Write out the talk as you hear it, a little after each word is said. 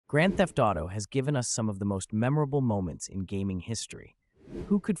Grand Theft Auto has given us some of the most memorable moments in gaming history.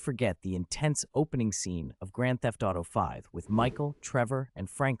 Who could forget the intense opening scene of Grand Theft Auto 5 with Michael, Trevor, and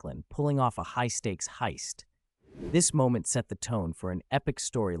Franklin pulling off a high-stakes heist? This moment set the tone for an epic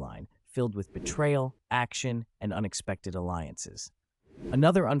storyline filled with betrayal, action, and unexpected alliances.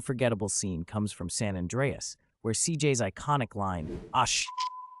 Another unforgettable scene comes from San Andreas, where CJ's iconic line,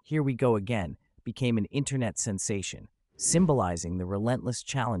 here we go again, became an internet sensation, symbolizing the relentless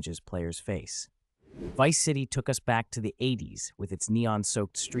challenges players face. Vice City took us back to the 80s with its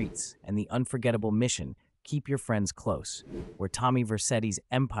neon-soaked streets and the unforgettable mission, Keep Your Friends Close, where Tommy Vercetti's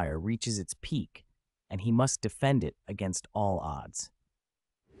empire reaches its peak, and he must defend it against all odds.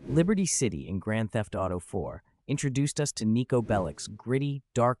 Liberty City in Grand Theft Auto 4 introduced us to Nico Bellic's gritty,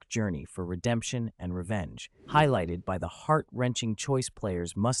 dark journey for redemption and revenge, highlighted by the heart-wrenching choice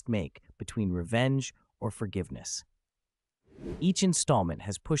players must make between revenge or forgiveness. Each installment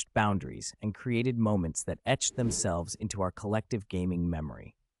has pushed boundaries and created moments that etched themselves into our collective gaming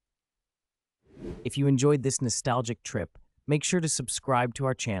memory. If you enjoyed this nostalgic trip, make sure to subscribe to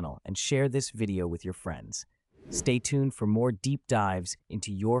our channel and share this video with your friends. Stay tuned for more deep dives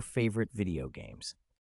into your favorite video games.